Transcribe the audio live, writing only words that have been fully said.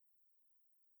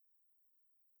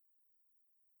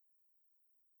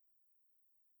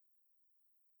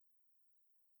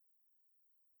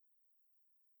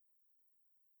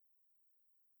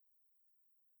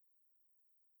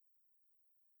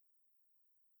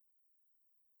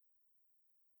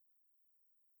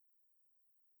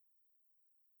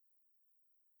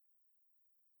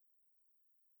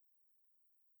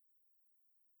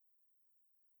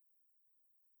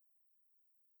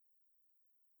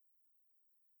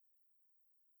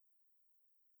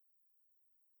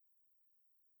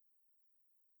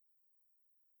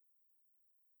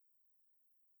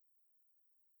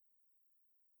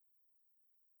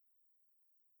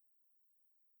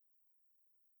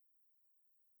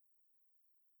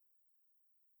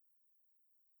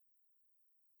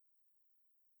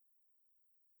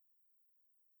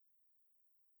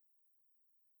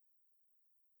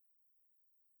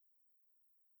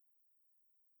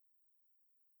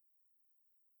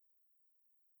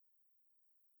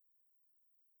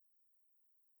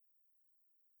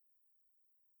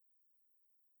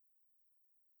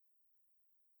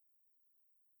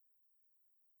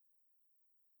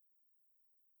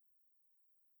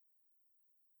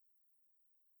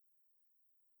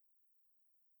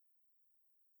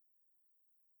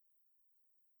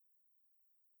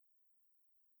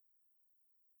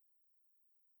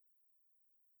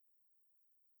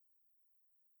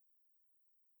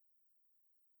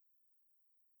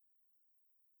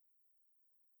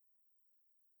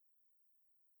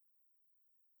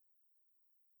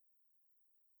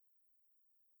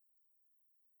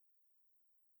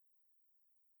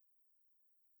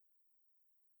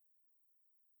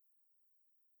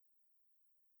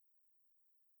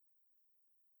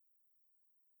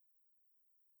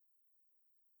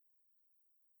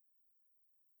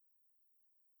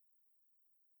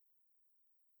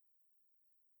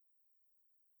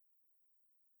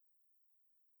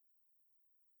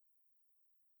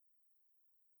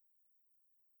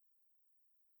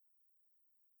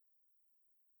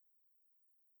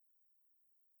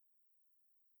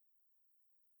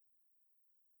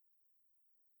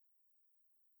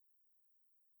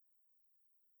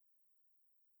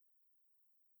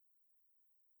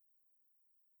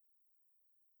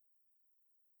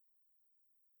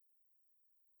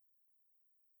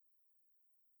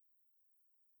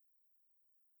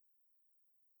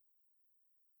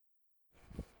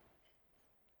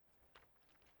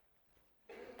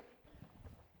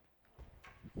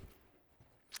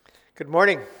Good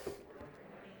morning.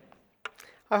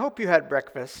 I hope you had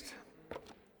breakfast.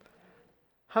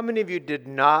 How many of you did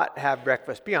not have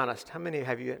breakfast? Be honest. How many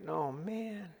have you? Oh,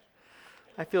 man.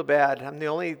 I feel bad. I'm the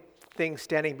only thing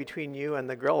standing between you and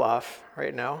the grill off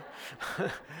right now.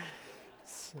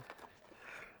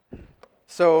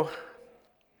 So,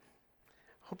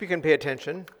 hope you can pay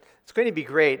attention. It's going to be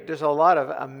great. There's a lot of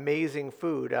amazing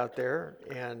food out there,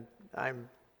 and I'm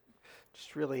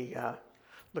just really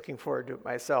looking forward to it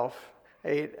myself.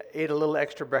 I ate a little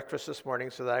extra breakfast this morning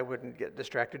so that I wouldn't get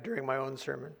distracted during my own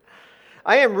sermon.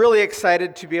 I am really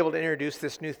excited to be able to introduce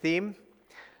this new theme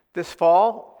this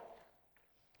fall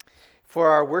for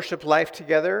our worship life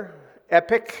together.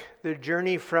 Epic, the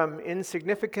journey from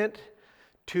insignificant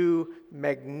to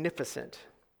magnificent.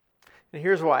 And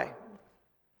here's why.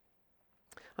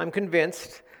 I'm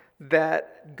convinced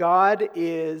that God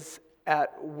is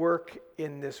at work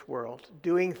in this world,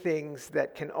 doing things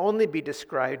that can only be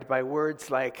described by words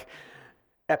like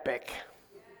epic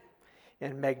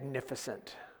and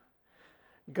magnificent.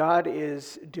 God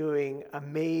is doing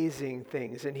amazing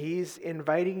things, and He's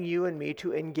inviting you and me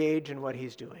to engage in what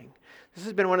He's doing. This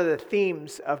has been one of the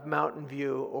themes of Mountain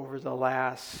View over the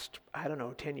last,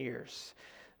 10 years,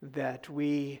 that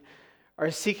we are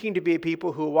seeking to be a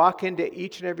people who walk into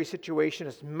each and every situation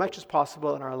as much as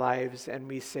possible in our lives, and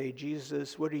we say,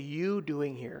 Jesus, what are you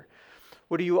doing here?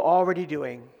 What are you already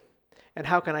doing? And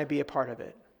how can I be a part of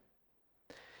it?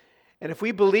 And if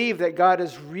we believe that God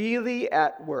is really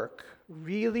at work,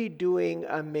 really doing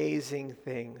amazing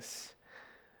things,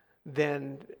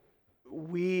 then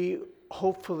we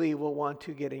hopefully will want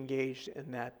to get engaged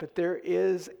in that. But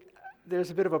there's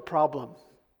a bit of a problem.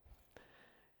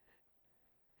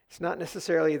 It's not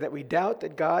necessarily that we doubt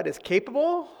that God is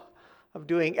capable of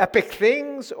doing epic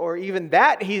things or even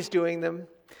that He's doing them.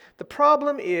 The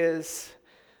problem is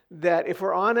that if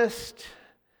we're honest,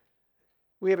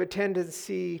 we have a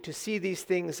tendency to see these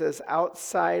things as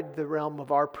outside the realm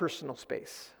of our personal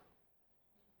space.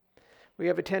 We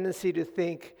have a tendency to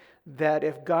think that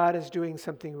if God is doing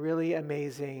something really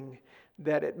amazing,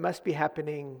 that it must be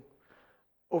happening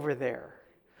over there.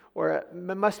 Or it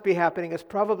must be happening, it's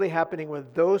probably happening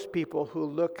with those people who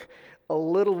look a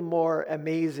little more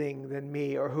amazing than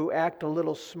me, or who act a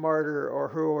little smarter, or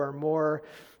who are more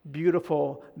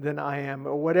beautiful than I am,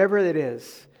 or whatever it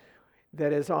is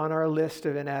that is on our list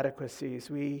of inadequacies.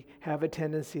 We have a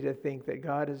tendency to think that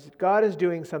God is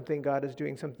doing something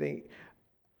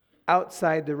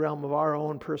outside the realm of our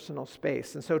own personal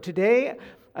space. And so today,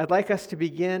 I'd like us to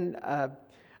begin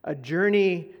a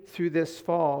journey through this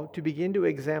fall to begin to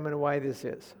examine why this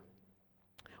is.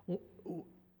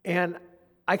 And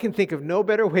I can think of no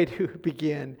better way to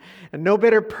begin, and no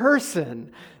better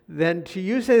person than to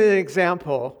use as an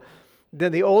example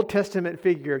than the Old Testament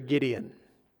figure Gideon.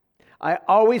 I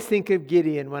always think of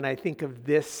Gideon when I think of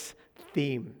this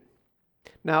theme.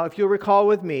 Now, if you'll recall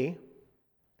with me,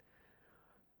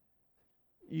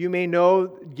 you may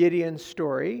know Gideon's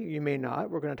story, you may not.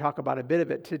 We're going to talk about a bit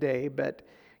of it today, but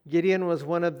Gideon was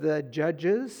one of the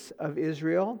judges of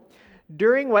Israel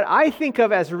during what I think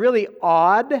of as a really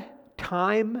odd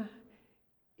time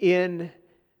in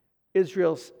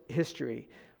Israel's history.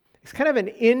 It's kind of an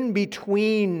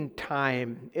in-between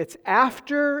time. It's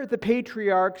after the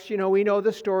patriarchs. We know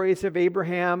the stories of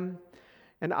Abraham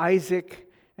and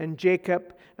Isaac and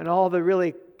Jacob and all the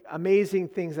really amazing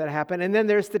things that happen. And then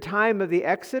there's the time of the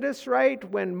Exodus, right?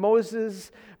 When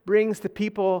Moses brings the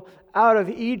people out of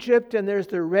Egypt, and there's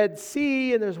the Red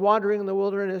Sea, and there's wandering in the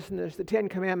wilderness, and there's the Ten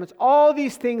Commandments. All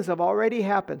these things have already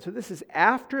happened. So this is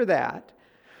after that.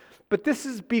 But this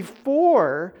is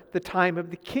before the time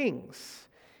of the kings.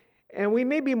 And we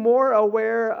may be more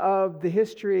aware of the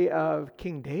history of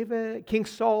King David, King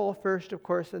Saul first, of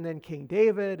course, and then King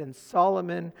David and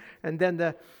Solomon, and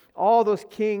then all those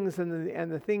kings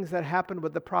and the things that happened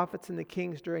with the prophets and the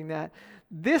kings during that.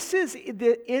 This is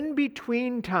the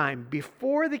in-between time,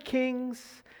 before the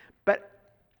kings, but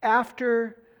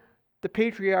after the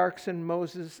patriarchs and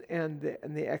Moses and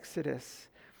the Exodus.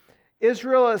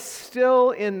 Israel is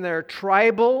still in their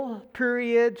tribal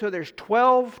period, so there's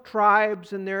 12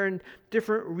 tribes, and they're in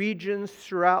different regions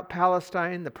throughout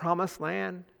Palestine, the Promised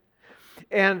Land.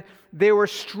 And they were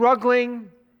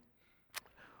struggling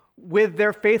with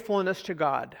their faithfulness to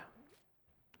God.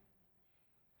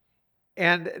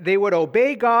 And they would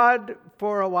obey God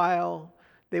for a while.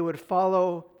 They would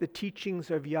follow the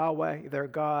teachings of Yahweh, their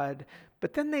God.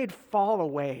 But then they'd fall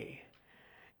away.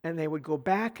 And they would go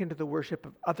back into the worship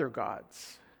of other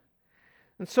gods.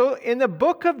 And so in the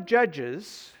book of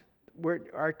Judges, where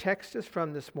our text is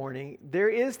from this morning, there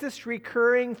is this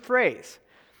recurring phrase.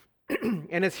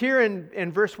 And it's here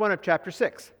in verse 1 of chapter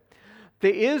 6.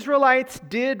 The Israelites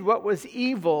did what was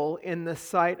evil in the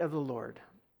sight of the Lord.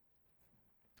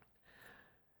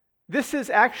 This is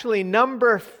actually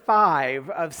number 5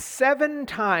 of 7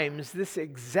 times this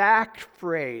exact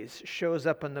phrase shows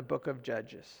up in the book of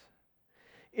Judges.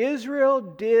 Israel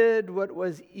did what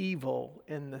was evil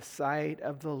in the sight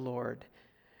of the Lord.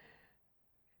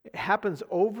 It happens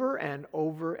over and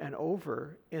over and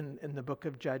over in the book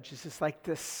of Judges. It's like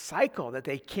this cycle that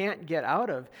they can't get out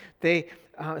of.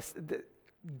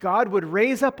 God would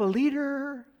raise up a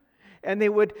leader, and they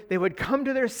would come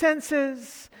to their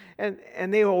senses,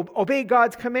 and they would obey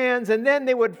God's commands, and then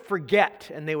they would forget,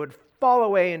 and they would fall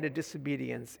away into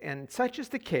disobedience. And such is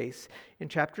the case in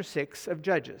chapter 6 of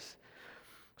Judges.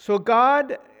 So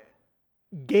God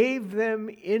gave them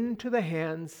into the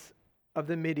hands of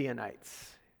the Midianites,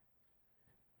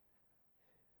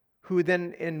 who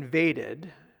then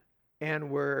invaded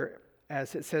and were,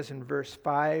 as it says in verse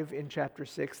 5 in chapter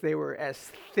 6, they were as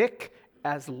thick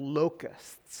as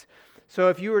locusts. So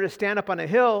if you were to stand up on a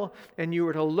hill and you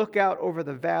were to look out over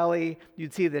the valley,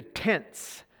 you'd see the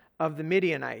tents of the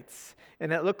Midianites,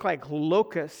 and it looked like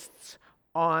locusts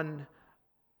on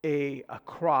a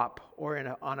crop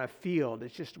or on a field.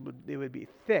 It would be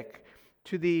thick.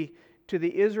 To the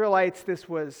Israelites, this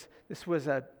was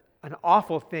an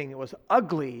awful thing. It was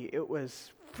ugly. It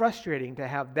was frustrating to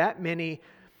have that many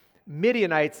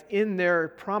Midianites in their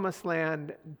promised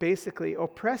land basically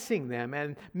oppressing them.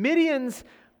 And Midian's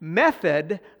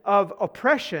method of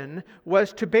oppression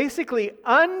was to basically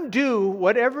undo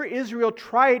whatever Israel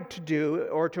tried to do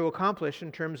or to accomplish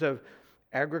in terms of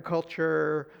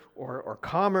agriculture or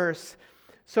commerce.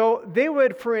 So they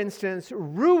would, for instance,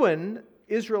 ruin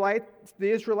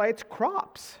the Israelites'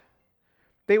 crops.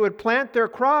 They would plant their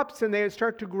crops and they would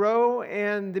start to grow,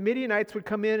 and the Midianites would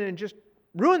come in and just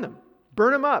ruin them,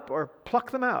 burn them up, or pluck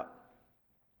them out.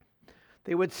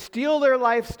 They would steal their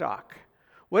livestock.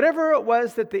 Whatever it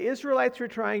was that the Israelites were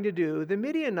trying to do, the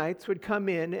Midianites would come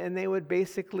in and they would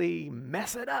basically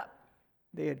mess it up.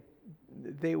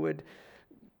 They would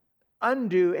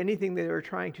undo anything they were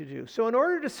trying to do. So in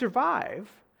order to survive,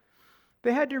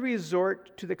 they had to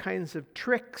resort to the kinds of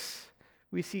tricks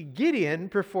we see Gideon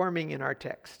performing in our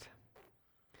text.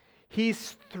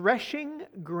 He's threshing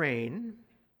grain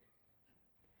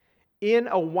in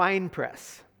a wine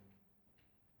press.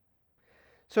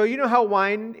 So you know how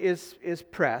wine is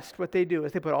pressed. What they do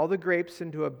is they put all the grapes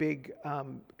into a big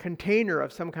container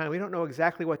of some kind. We don't know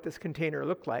exactly what this container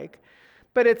looked like,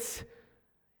 but it's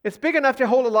big enough to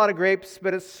hold a lot of grapes,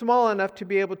 but it's small enough to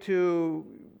be able to,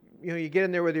 you get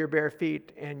in there with your bare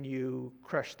feet and you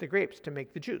crush the grapes to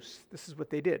make the juice. This is what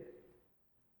they did.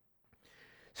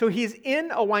 So he's in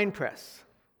a wine press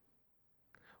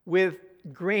with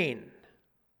grain,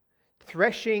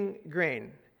 threshing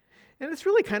grain. And it's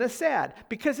really kind of sad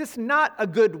because it's not a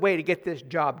good way to get this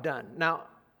job done. Now,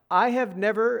 I have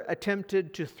never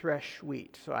attempted to thresh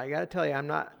wheat. So I got to tell you, I'm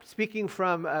not speaking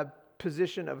from a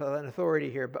position of an authority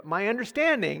here, but my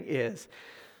understanding is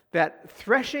that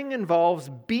threshing involves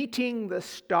beating the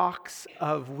stalks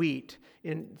of wheat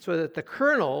so that the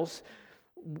kernels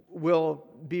will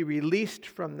be released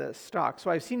from the stalk. So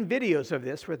I've seen videos of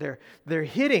this where they're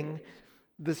hitting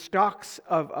the stalks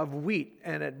of wheat,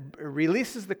 and it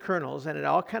releases the kernels, and it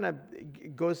all kind of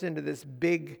goes into this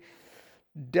big,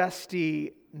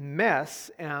 dusty mess,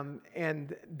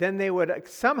 and then they would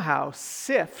somehow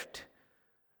sift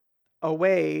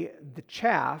away the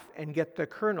chaff and get the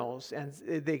kernels, and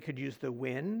they could use the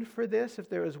wind for this if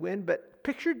there was wind, but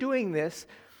picture doing this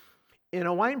in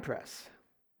a wine press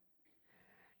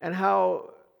and how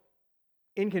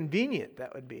inconvenient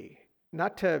that would be,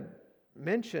 not to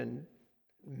mention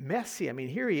messy. I mean,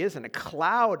 here he is in a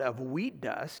cloud of wheat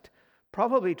dust,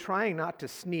 probably trying not to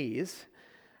sneeze,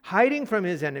 hiding from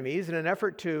his enemies in an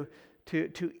effort to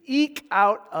eke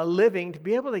out a living, to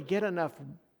be able to get enough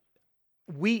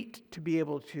wheat to be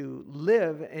able to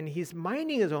live. And he's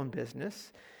minding his own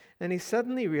business, and he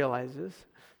suddenly realizes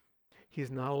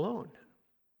he's not alone.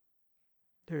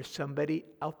 There's somebody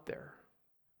out there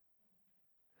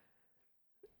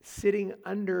sitting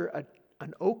under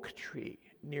an oak tree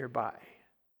nearby.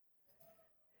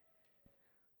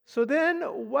 So then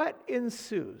what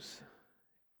ensues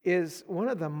is one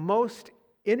of the most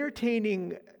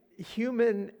entertaining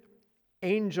human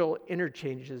angel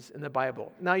interchanges in the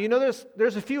Bible. Now,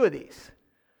 there's a few of these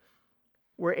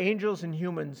where angels and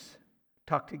humans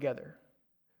talk together.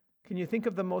 Can you think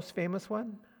of the most famous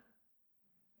one?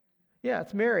 Yeah,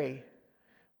 it's Mary.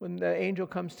 When the angel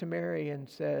comes to Mary and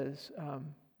says,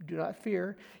 do not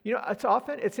fear.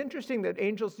 It's interesting that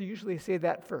angels usually say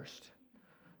that first.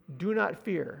 Do not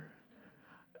fear.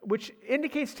 which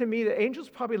indicates to me that angels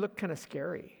probably look kind of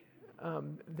scary.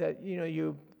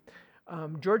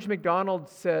 George MacDonald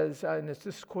says, and this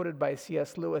is quoted by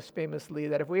C.S. Lewis famously,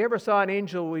 that if we ever saw an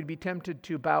angel, we'd be tempted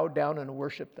to bow down and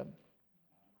worship them.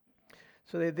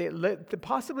 So they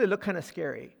possibly look kind of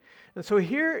scary. And so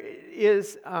here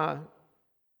is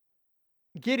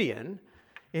Gideon,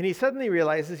 and he suddenly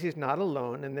realizes he's not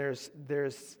alone, and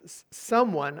there's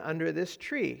someone under this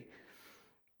tree.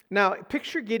 Now,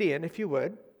 picture Gideon, if you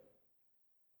would.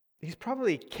 He's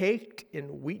probably caked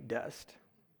in wheat dust.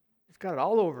 He's got it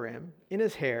all over him, in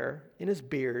his hair, in his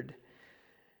beard.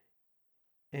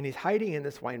 And he's hiding in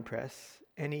this wine press,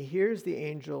 and he hears the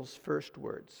angel's first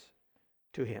words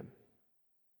to him.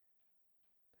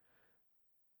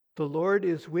 "The Lord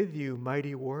is with you,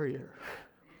 mighty warrior."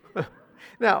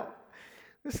 Now,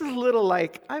 this is a little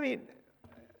like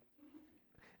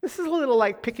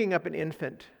picking up an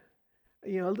infant,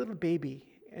 a little baby.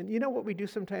 And you know what we do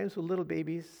sometimes with little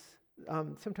babies?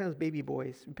 Sometimes baby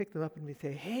boys. We pick them up and we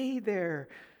say, "Hey there,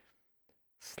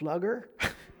 slugger."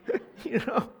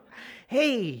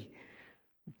 "Hey,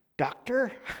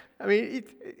 doctor."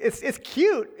 It's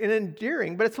cute and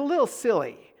endearing, but it's a little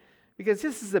silly. Because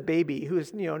this is a baby who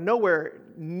is, nowhere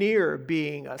near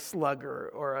being a slugger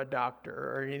or a doctor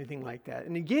or anything like that.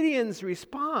 And Gideon's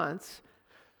response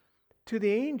to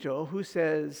the angel who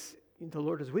says, "The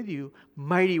Lord is with you,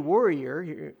 mighty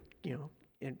warrior,"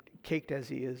 and caked as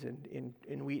he is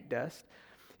in wheat dust,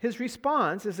 his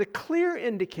response is a clear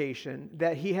indication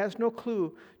that he has no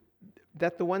clue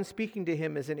that the one speaking to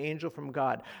him is an angel from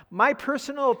God. My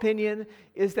personal opinion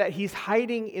is that he's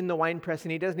hiding in the winepress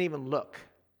and he doesn't even look.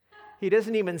 He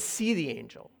doesn't even see the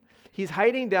angel. He's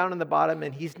hiding down in the bottom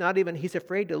and he's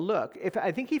afraid to look.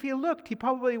 I think if he looked, he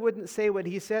probably wouldn't say what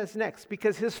he says next,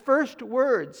 because his first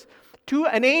words to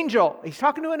an angel, he's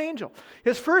talking to an angel,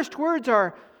 his first words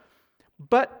are,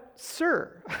 "But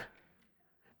sir,"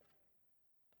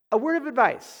 a word of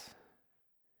advice.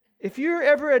 If you're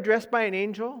ever addressed by an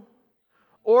angel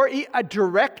or a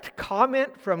direct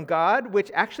comment from God, which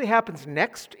actually happens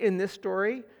next in this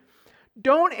story,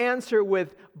 don't answer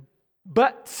with,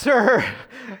 "But sir."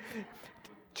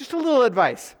 Just a little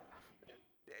advice.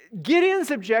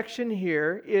 Gideon's objection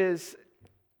here is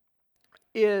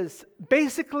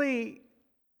basically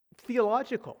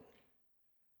theological.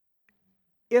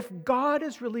 If God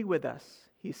is really with us,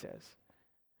 he says,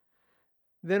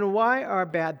 then why are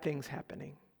bad things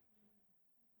happening?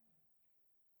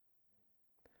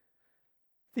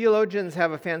 Theologians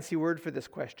have a fancy word for this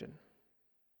question: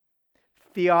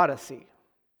 theodicy.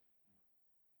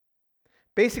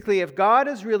 Basically, if God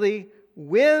is really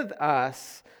with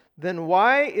us, then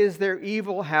why is there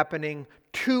evil happening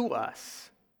to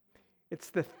us? It's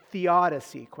the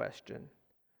theodicy question.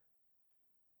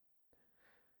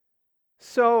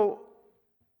 So,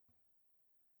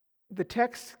 the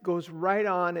text goes right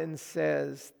on and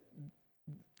says,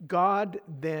 God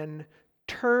then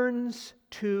turns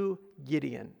to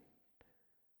Gideon.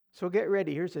 So get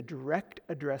ready. Here's a direct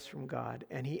address from God.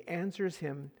 And he answers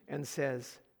him and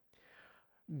says,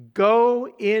 "Go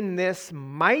in this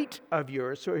might of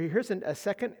yours." So here's a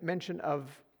second mention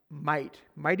of might.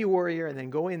 Mighty warrior, and then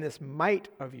go in this might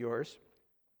of yours.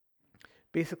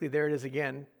 Basically, there it is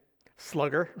again.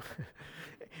 Slugger.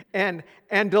 and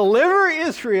deliver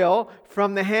Israel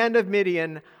from the hand of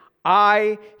Midian.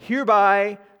 I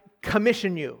hereby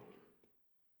commission you.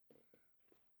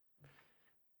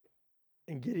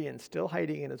 And Gideon's still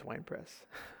hiding in his winepress.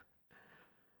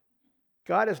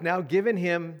 God has now given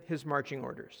him his marching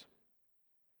orders.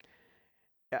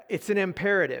 It's an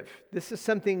imperative. This is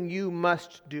something you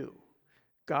must do.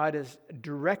 God is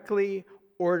directly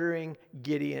ordering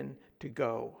Gideon to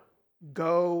go.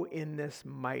 Go in this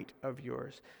might of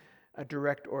yours. A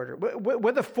direct order.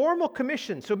 With a formal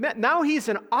commission. So now he's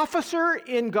an officer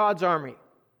in God's army.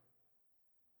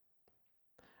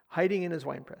 Hiding in his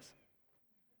winepress.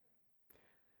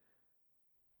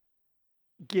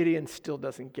 Gideon still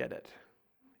doesn't get it.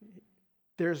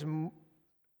 And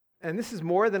this is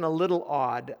more than a little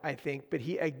odd, I think, but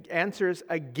he answers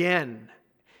again,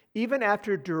 even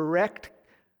after direct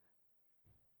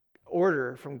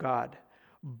order from God.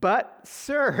 "But,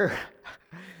 sir,"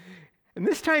 and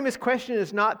this time his question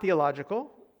is not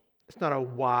theological. It's not a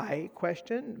why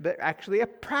question, but actually a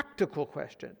practical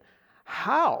question.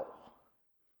 How?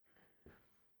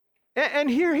 And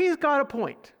here he's got a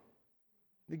point.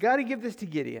 You got to give this to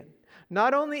Gideon.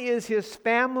 Not only is his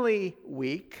family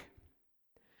weak,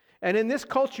 and in this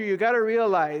culture you got to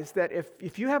realize that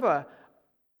if you have a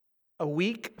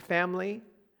weak family,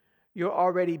 you're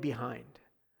already behind.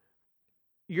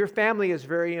 Your family is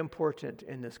very important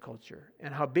in this culture.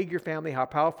 And how big your family, how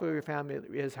powerful your family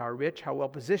is, how rich, how well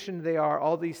positioned they are,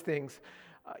 all these things.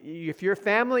 If your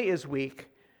family is weak,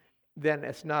 then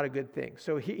it's not a good thing.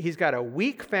 So he's got a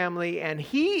weak family, and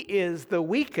he is the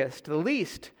weakest, the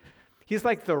least. He's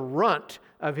like the runt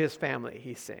of his family,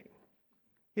 he's saying.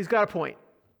 He's got a point.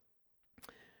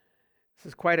 This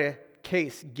is quite a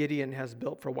case Gideon has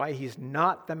built for why he's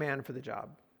not the man for the job.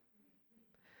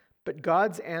 But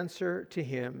God's answer to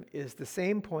him is the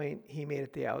same point he made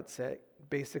at the outset.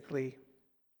 Basically,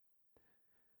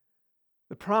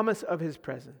 the promise of his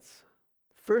presence.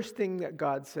 First thing that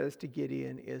God says to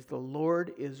Gideon is, the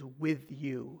Lord is with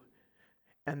you.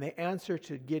 And the answer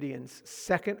to Gideon's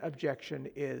second objection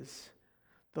is,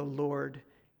 the Lord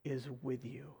is with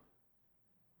you.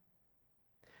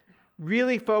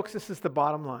 Really, folks, this is the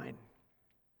bottom line.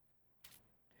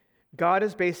 God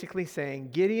is basically saying,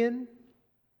 Gideon,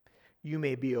 you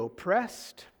may be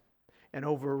oppressed and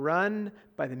overrun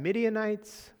by the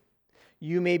Midianites.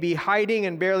 You may be hiding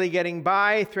and barely getting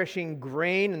by, threshing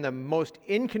grain in the most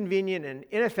inconvenient and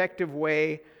ineffective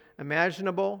way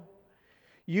imaginable.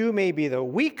 You may be the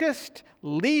weakest,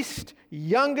 least,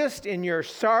 youngest in your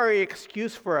sorry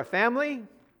excuse for a family.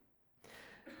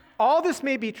 All this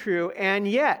may be true, and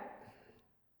yet,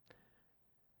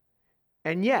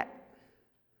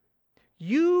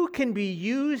 you can be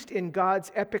used in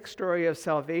God's epic story of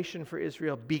salvation for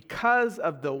Israel because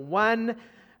of the one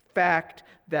fact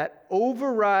that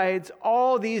overrides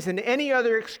all these and any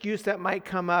other excuse that might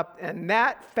come up, and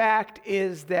that fact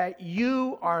is that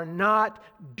you are not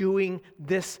doing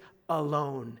this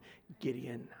alone,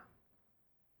 Gideon.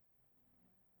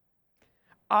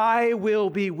 I will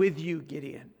be with you,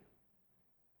 Gideon.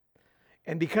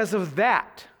 And because of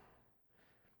that,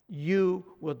 you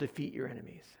will defeat your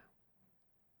enemies.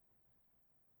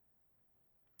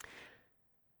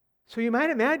 So you might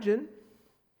imagine,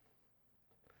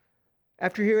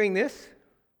 after hearing this,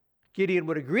 Gideon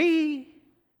would agree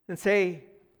and say,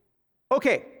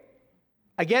 okay,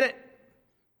 I get it,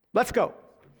 let's go.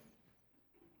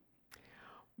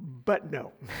 But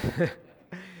no.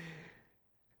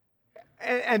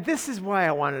 and this is why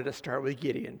I wanted to start with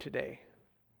Gideon today.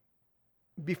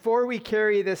 Before we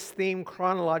carry this theme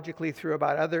chronologically through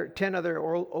about 10 other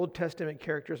Old Testament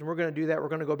characters, and we're going to do that, we're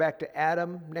going to go back to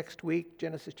Adam next week,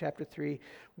 Genesis chapter 3.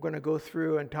 We're going to go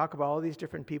through and talk about all these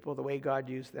different people, the way God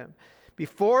used them.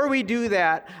 Before we do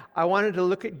that, I wanted to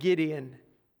look at Gideon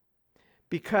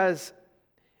because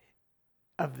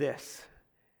of this.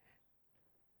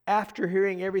 After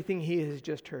hearing everything he has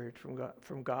just heard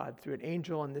from God through an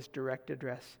angel in this direct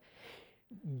address,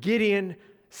 Gideon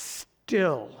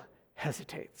still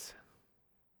hesitates.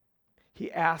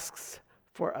 He asks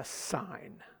for a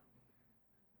sign.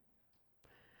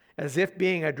 As if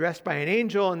being addressed by an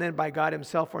angel and then by God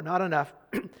himself were not enough,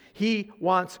 he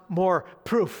wants more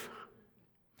proof.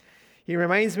 He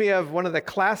reminds me of one of the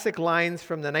classic lines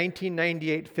from the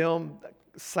 1998 film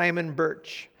Simon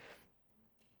Birch.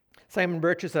 Simon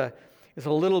Birch is a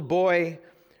little boy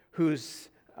who's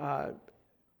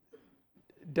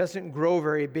doesn't grow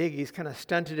very big. He's kind of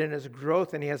stunted in his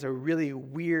growth, and he has a really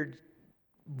weird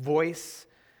voice.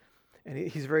 And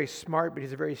he's very smart, but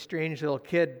he's a very strange little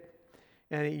kid.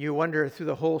 And you wonder through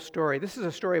the whole story. This is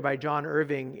a story by John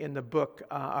Irving in the book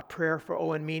A Prayer for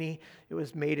Owen Meany. It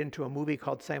was made into a movie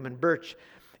called Simon Birch.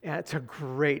 And it's a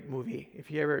great movie. If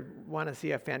you ever want to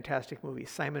see a fantastic movie,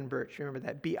 Simon Birch. Remember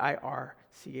that,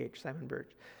 B-I-R-C-H, Simon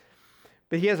Birch.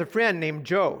 But he has a friend named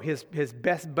Joe, his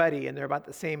best buddy, and they're about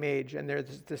the same age. And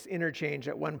there's this interchange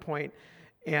at one point,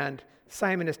 and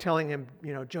Simon is telling him,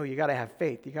 Joe, you got to have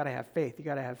faith. You got to have faith. You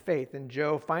got to have faith. And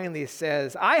Joe finally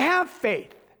says, I have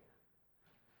faith.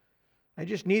 I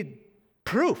just need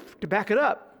proof to back it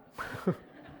up.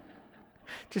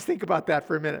 Just think about that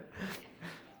for a minute.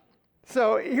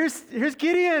 So here's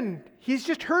Gideon. He's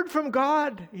just heard from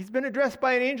God. He's been addressed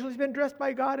by an angel. He's been addressed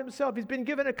by God himself. He's been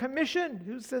given a commission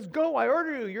who says, go, I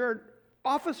order you. You're an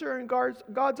officer in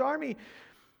God's army.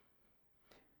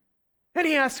 And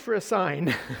he asks for a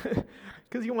sign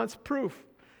because he wants proof.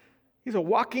 He's a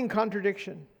walking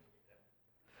contradiction.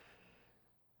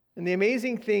 And the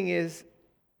amazing thing is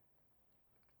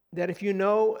that if you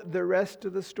know the rest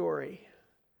of the story,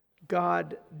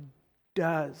 God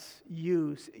does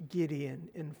use Gideon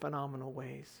in phenomenal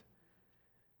ways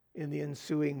in the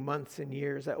ensuing months and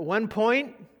years. At one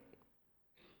point,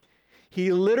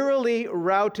 he literally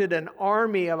routed an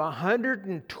army of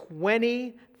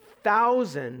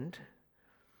 120,000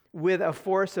 with a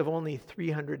force of only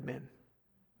 300 men.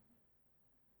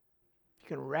 You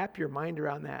can wrap your mind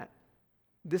around that.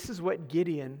 This is what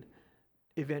Gideon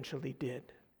eventually did.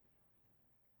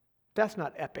 That's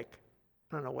not epic.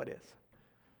 I don't know what is.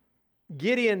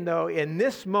 Gideon, though, in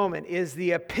this moment is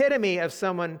the epitome of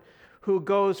someone who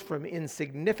goes from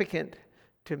insignificant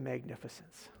to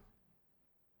magnificence.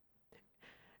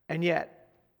 And yet,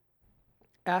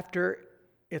 after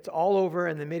it's all over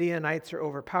and the Midianites are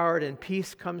overpowered and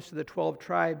peace comes to the 12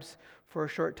 tribes for a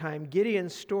short time,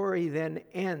 Gideon's story then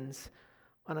ends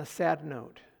on a sad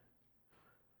note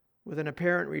with an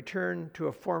apparent return to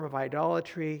a form of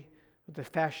idolatry, with the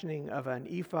fashioning of an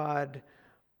ephod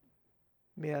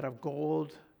made out of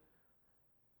gold.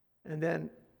 And then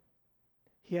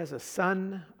he has a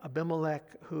son, Abimelech,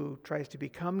 who tries to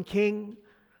become king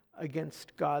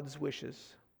against God's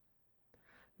wishes.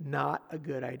 Not a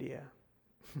good idea.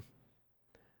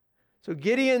 So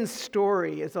Gideon's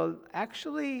story is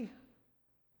actually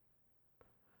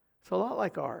a lot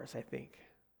like ours, I think.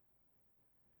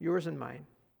 Yours and mine.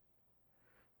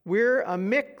 We're a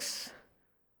mix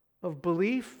of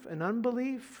belief and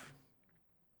unbelief.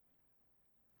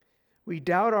 We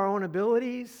doubt our own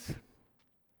abilities,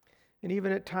 and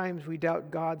even at times we doubt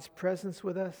God's presence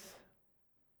with us.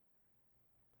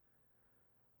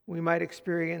 We might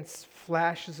experience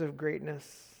flashes of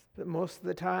greatness, but most of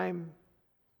the time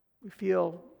we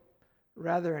feel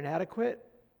rather inadequate.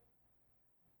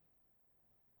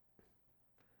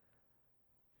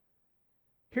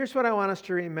 Here's what I want us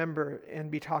to remember and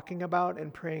be talking about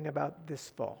and praying about this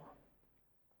fall.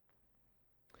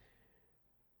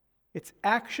 It's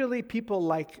actually people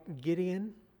like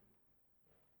Gideon,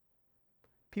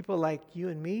 people like you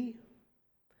and me,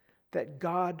 that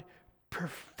God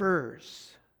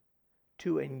prefers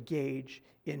to engage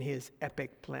in his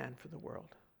epic plan for the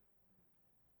world.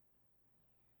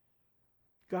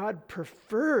 God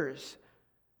prefers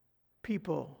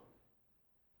people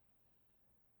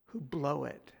who blow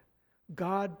it.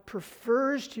 God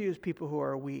prefers to use people who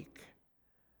are weak.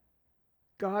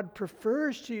 God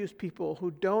prefers to use people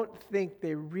who don't think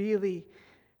they really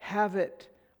have it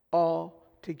all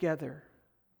together.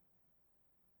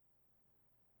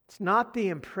 It's not the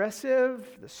impressive,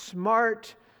 the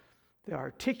smart, the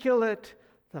articulate,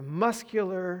 the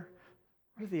muscular,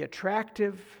 or the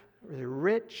attractive, or the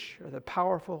rich, or the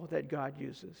powerful that God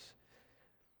uses.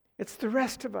 It's the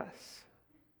rest of us.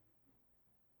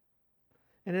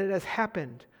 And it has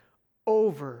happened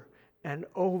over and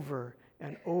over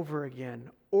and over again.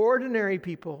 Ordinary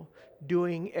people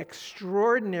doing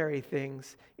extraordinary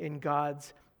things in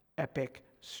God's epic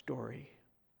story.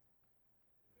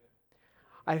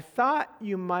 I thought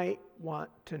you might want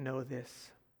to know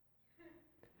this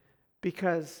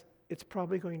because it's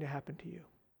probably going to happen to you.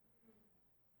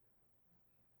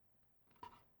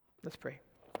 Let's pray.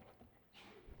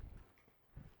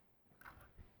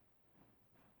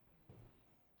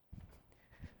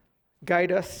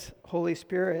 Guide us, Holy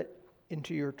Spirit,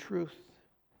 into your truth.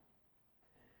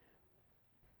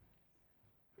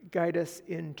 Guide us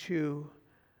into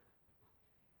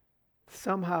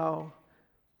somehow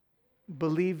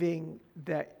believing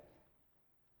that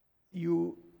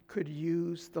you could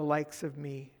use the likes of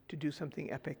me to do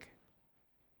something epic.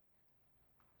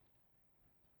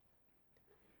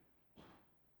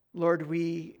 Lord,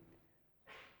 we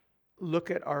look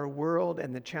at our world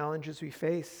and the challenges we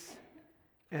face,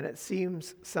 and it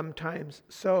seems sometimes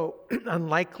so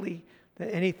unlikely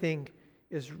that anything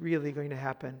is really going to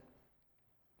happen.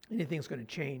 Anything's going to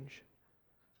change.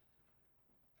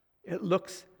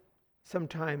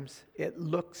 Sometimes it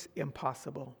looks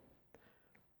impossible.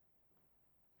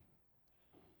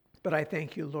 But I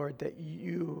thank you, Lord, that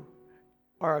you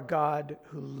are a God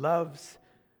who loves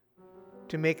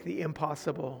to make the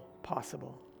impossible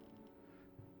possible.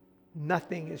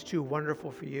 Nothing is too wonderful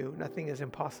for you. Nothing is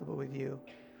impossible with you.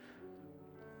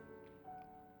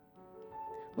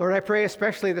 Lord, I pray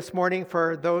especially this morning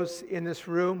for those in this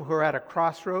room who are at a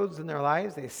crossroads in their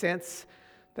lives. They sense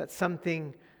that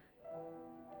something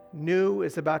new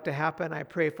is about to happen. I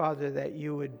pray, Father, that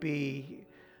you would be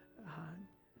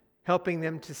helping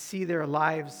them to see their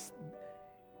lives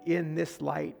in this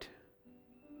light.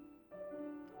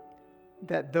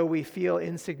 That though we feel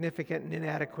insignificant and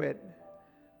inadequate,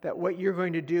 that what you're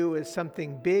going to do is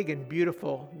something big and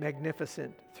beautiful,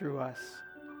 magnificent through us.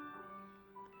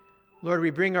 Lord, we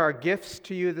bring our gifts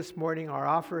to you this morning, our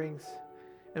offerings,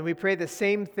 and we pray the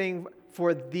same thing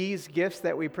for these gifts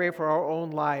that we pray for our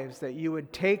own lives, that you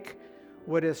would take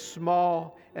what is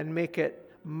small and make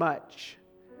it much,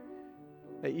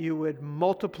 that you would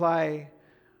multiply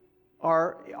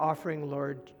our offering,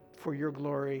 Lord, for your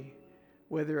glory,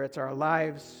 whether it's our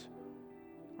lives,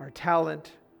 our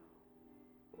talent,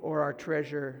 or our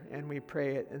treasure, and we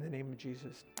pray it in the name of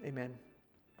Jesus. Amen.